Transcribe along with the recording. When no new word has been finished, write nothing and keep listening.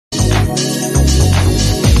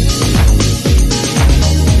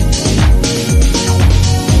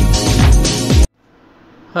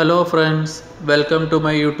Hello friends, welcome to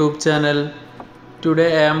my YouTube channel.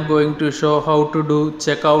 Today I am going to show how to do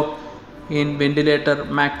checkout in ventilator,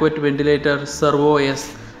 MacWet ventilator servo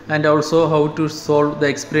S, and also how to solve the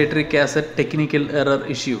expiratory cassette technical error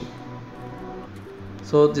issue.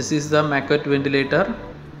 So this is the MacWet ventilator.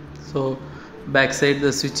 So backside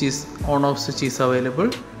the switch is on-off switch is available.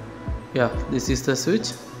 Yeah, this is the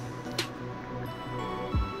switch.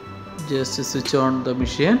 Just switch on the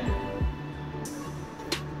machine.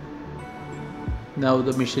 Now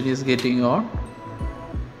the machine is getting on.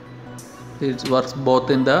 It works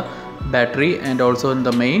both in the battery and also in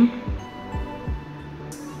the main.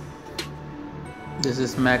 This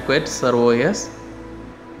is MacWet servo S.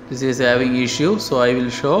 This is having issue, so I will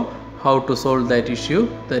show how to solve that issue.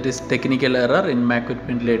 That is technical error in MacWet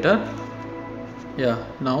ventilator. Yeah,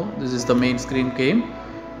 now this is the main screen came.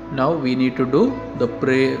 Now we need to do the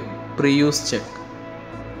pre-use check.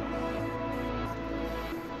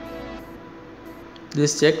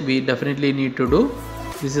 This check we definitely need to do.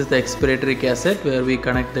 This is the expiratory cassette where we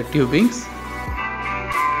connect the tubings.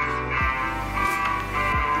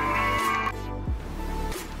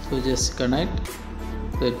 So just connect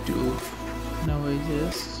the tube. Now I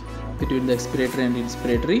just between the expiratory and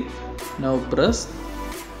inspiratory. Now press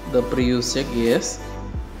the pre-use check yes.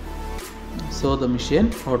 So the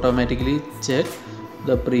machine automatically check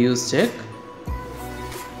the pre-use check.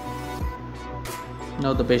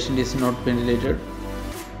 Now the patient is not ventilated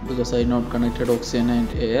because I not connected oxygen and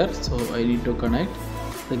air, so I need to connect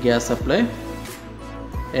the gas supply,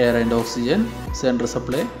 air and oxygen, center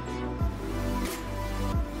supply.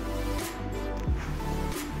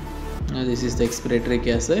 Now this is the expiratory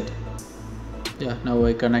cassette. Yeah, now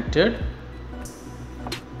I connected.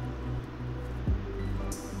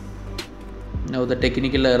 Now the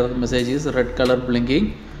technical error message is red color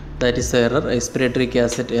blinking. That is the error, expiratory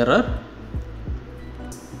cassette error.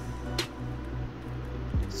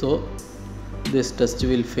 So this test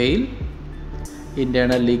will fail.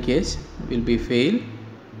 Internal leakage will be fail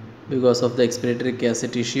because of the expiratory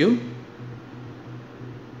cassette issue.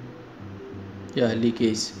 Yeah,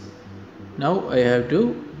 leakage. Now I have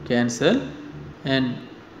to cancel and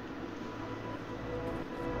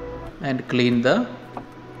clean the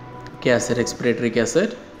cassette, expiratory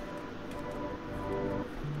cassette.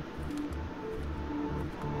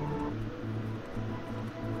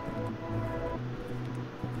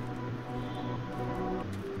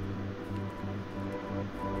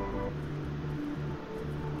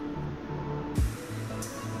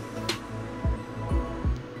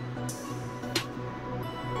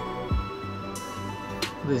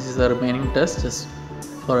 This is the remaining test just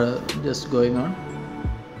going on.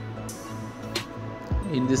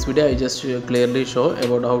 In this video I just clearly show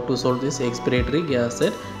about how to solve this expiratory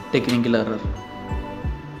cassette technical error.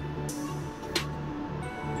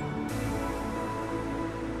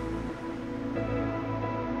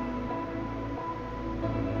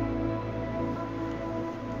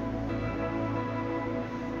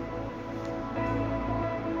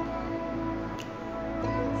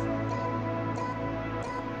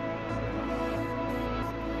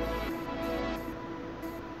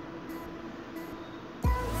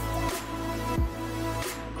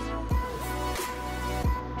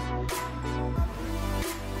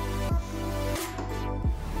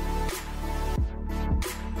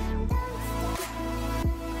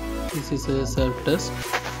 This is a self-test.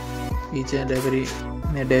 Each and every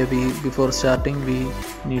day before starting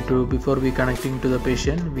before we connecting to the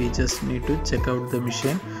patient, we just need to check out the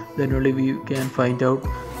machine. Then only we can find out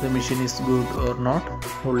the machine is good or not,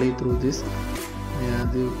 only through this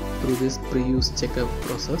pre-use checkup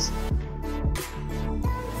process.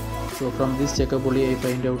 So from this checkup only I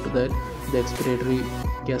find out that the expiratory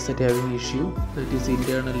cassette having issue, that is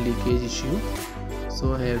internal leakage issue.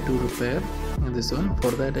 So I have to repair this one.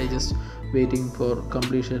 For that I just waiting for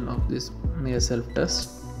completion of this self-test.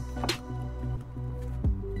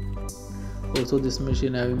 Also this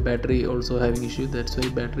machine having battery also having issue, that's why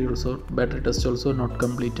battery test also not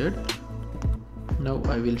completed. Now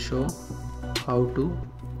I will show how to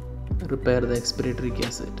repair the expiratory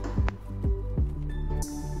cassette.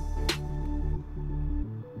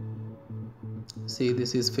 See,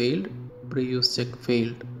 this is failed, pre-use check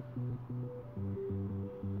failed.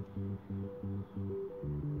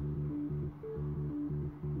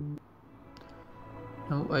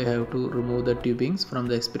 Now I have to remove the tubings from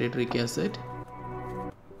the expiratory cassette.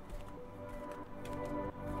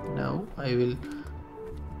 Now I will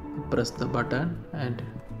press the button and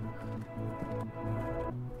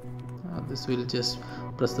this will just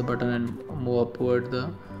press the button and move upward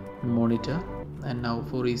the monitor. And now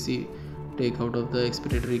for easy take out of the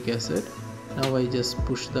expiratory cassette, Now I just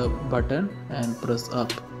push the button and press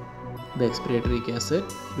up the expiratory cassette.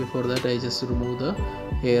 Before that I just remove the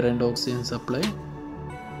air and oxygen supply.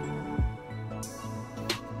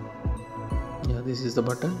 Yeah, this is the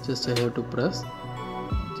button, just I have to press,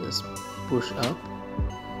 just push up.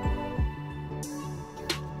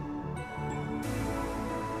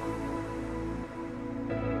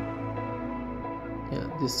 Yeah,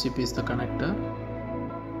 this chip is the connector.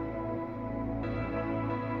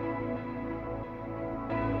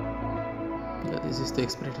 Yeah, this is the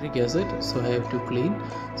expiratory cassette, so I have to clean.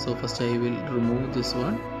 So first I will remove this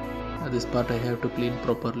one. This part I have to clean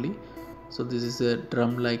properly. So this is a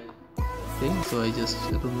drum like thing, so I just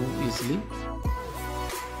remove easily.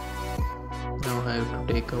 Now I have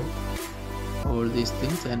to take out all these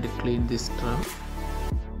things and clean this drum.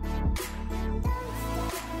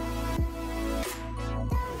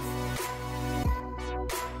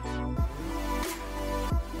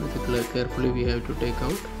 Carefully we have to take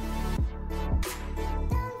out.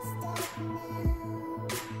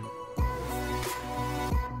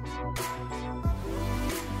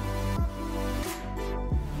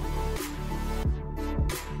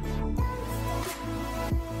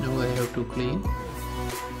 Now I have to clean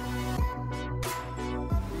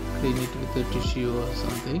it with a tissue or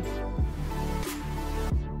something.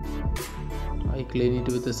 I clean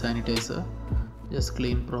it with a sanitizer. Just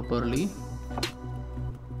clean properly.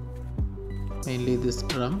 Mainly this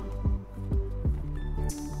drum.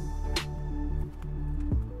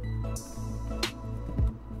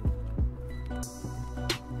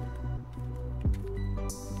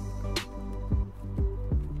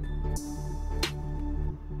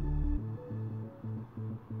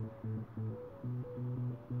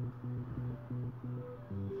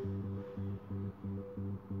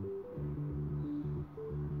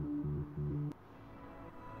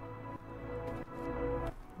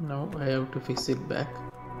 Now I have to fix it back,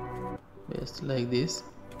 just like this.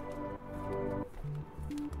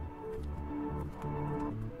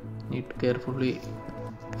 Need to carefully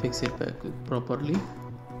fix it back properly.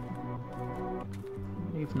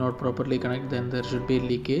 If not properly connect, then there should be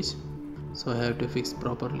leakage, so I have to fix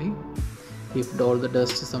properly. If all the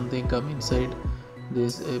dust something come inside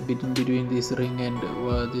this between this ring and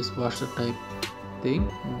this washer type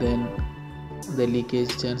thing, then the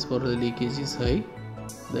leakage chance for the leakage is high.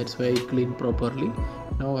 That's why I clean properly.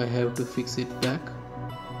 Now I have to fix it back.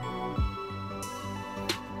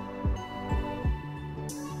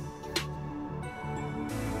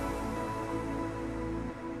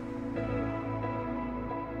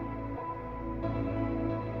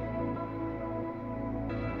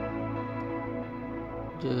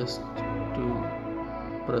 Just to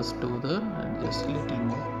press together and just a little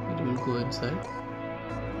more, it will go inside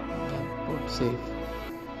and put safe.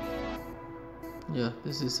 Yeah,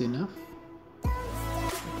 this is enough.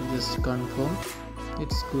 To just confirm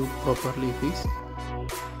it's good, properly fixed.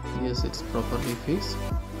 Yes, it's properly fixed.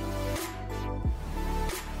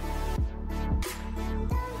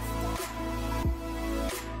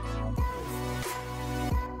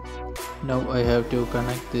 Now I have to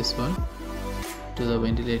connect this one to the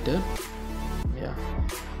ventilator. Yeah,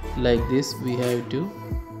 like this we have to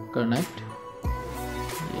connect.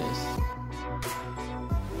 Yes.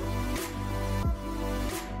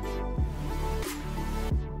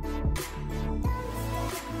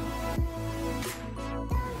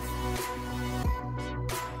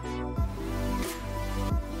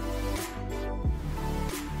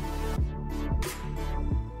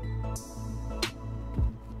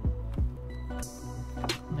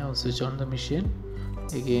 Now switch on the machine.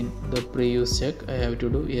 Again the pre-use check I have to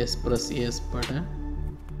do. Yes, press yes button.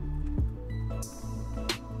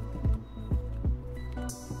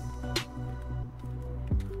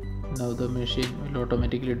 Now the machine will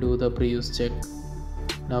automatically do the pre-use check.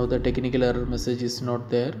 Now the technical error message is not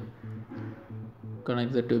there.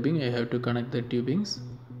 Connect the tubing. I have to connect the tubings.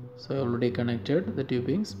 So I already connected the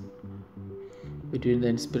tubings between the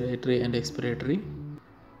inspiratory and expiratory.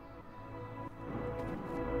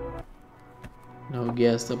 Now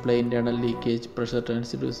gas supply, internal leakage, pressure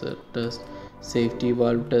transducer test, safety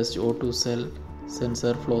valve test, O2 cell,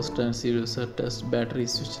 sensor flow transducer test, battery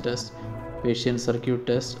switch test, patient circuit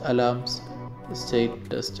test, alarms, state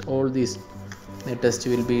test. All these tests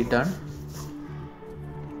will be done.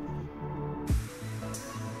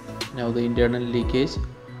 Now the internal leakage,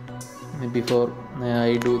 before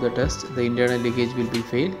I do the test, the internal leakage will be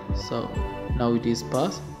failed. So now it is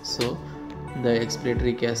passed. So the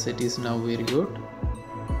expiratory cassette is now very good.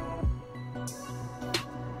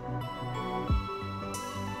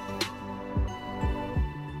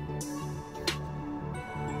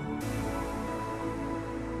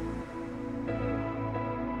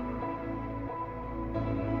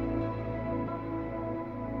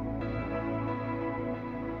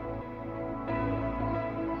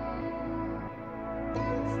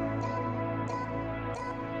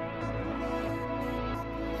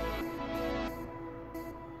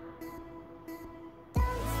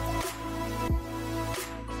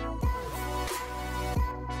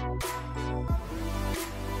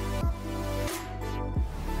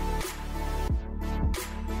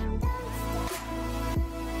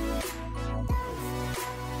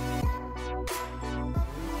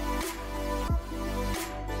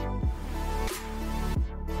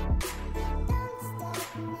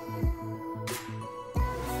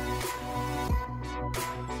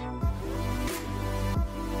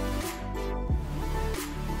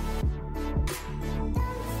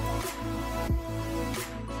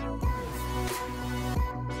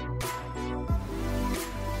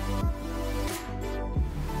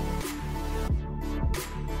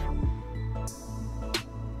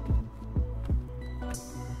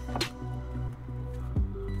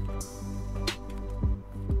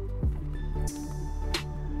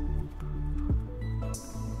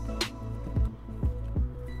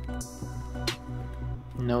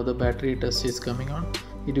 Now the battery test is coming on.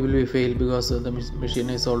 It will be failed because the machine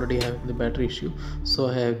is already having the battery issue, so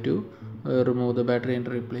I have to remove the battery and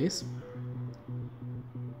replace.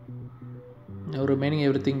 Now remaining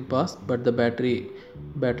everything passed, but the battery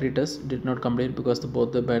test did not complete because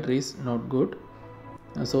both the batteries not good.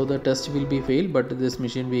 So the test will be failed, but this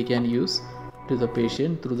machine we can use to the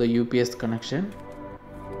patient through the UPS connection.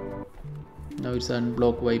 Now it's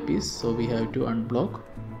unblock Y piece, so we have to unblock.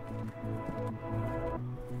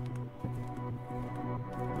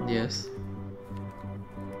 Yes,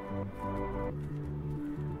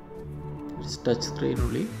 it's touch screen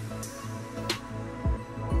only.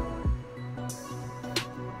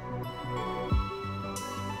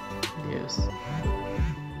 Yes,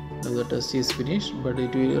 now the test is finished, but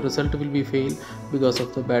result will be failed because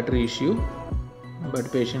of the battery issue,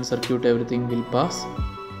 but patient circuit everything will pass.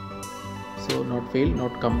 So not failed,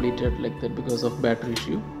 not completed like that because of battery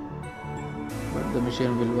issue, but the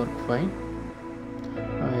machine will work fine.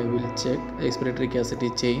 I will check expiratory cassette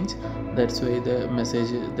is changed, that's why the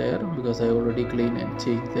message is there, because I already cleaned and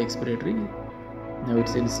changed the expiratory. Now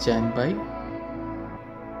it's in standby.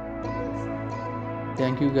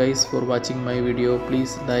 Thank you guys for watching my video.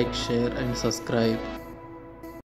 Please like, share and subscribe.